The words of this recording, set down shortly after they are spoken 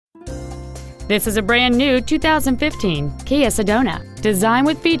This is a brand new 2015 Kia Sedona, designed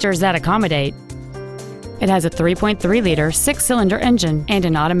with features that accommodate. It has a 3.3-liter six-cylinder engine and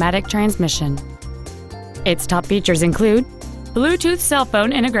an automatic transmission. Its top features include Bluetooth cell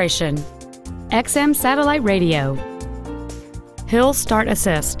phone integration, XM satellite radio, hill start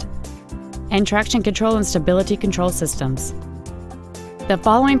assist, and traction control and stability control systems. The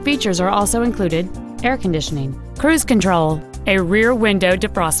following features are also included: air conditioning, cruise control, a rear window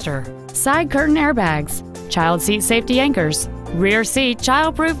defroster, side curtain airbags, child seat safety anchors, rear seat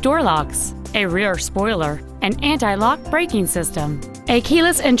child-proof door locks, a rear spoiler, an anti-lock braking system, a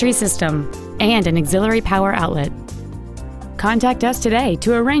keyless entry system, and an auxiliary power outlet. Contact us today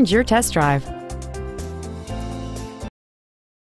to arrange your test drive.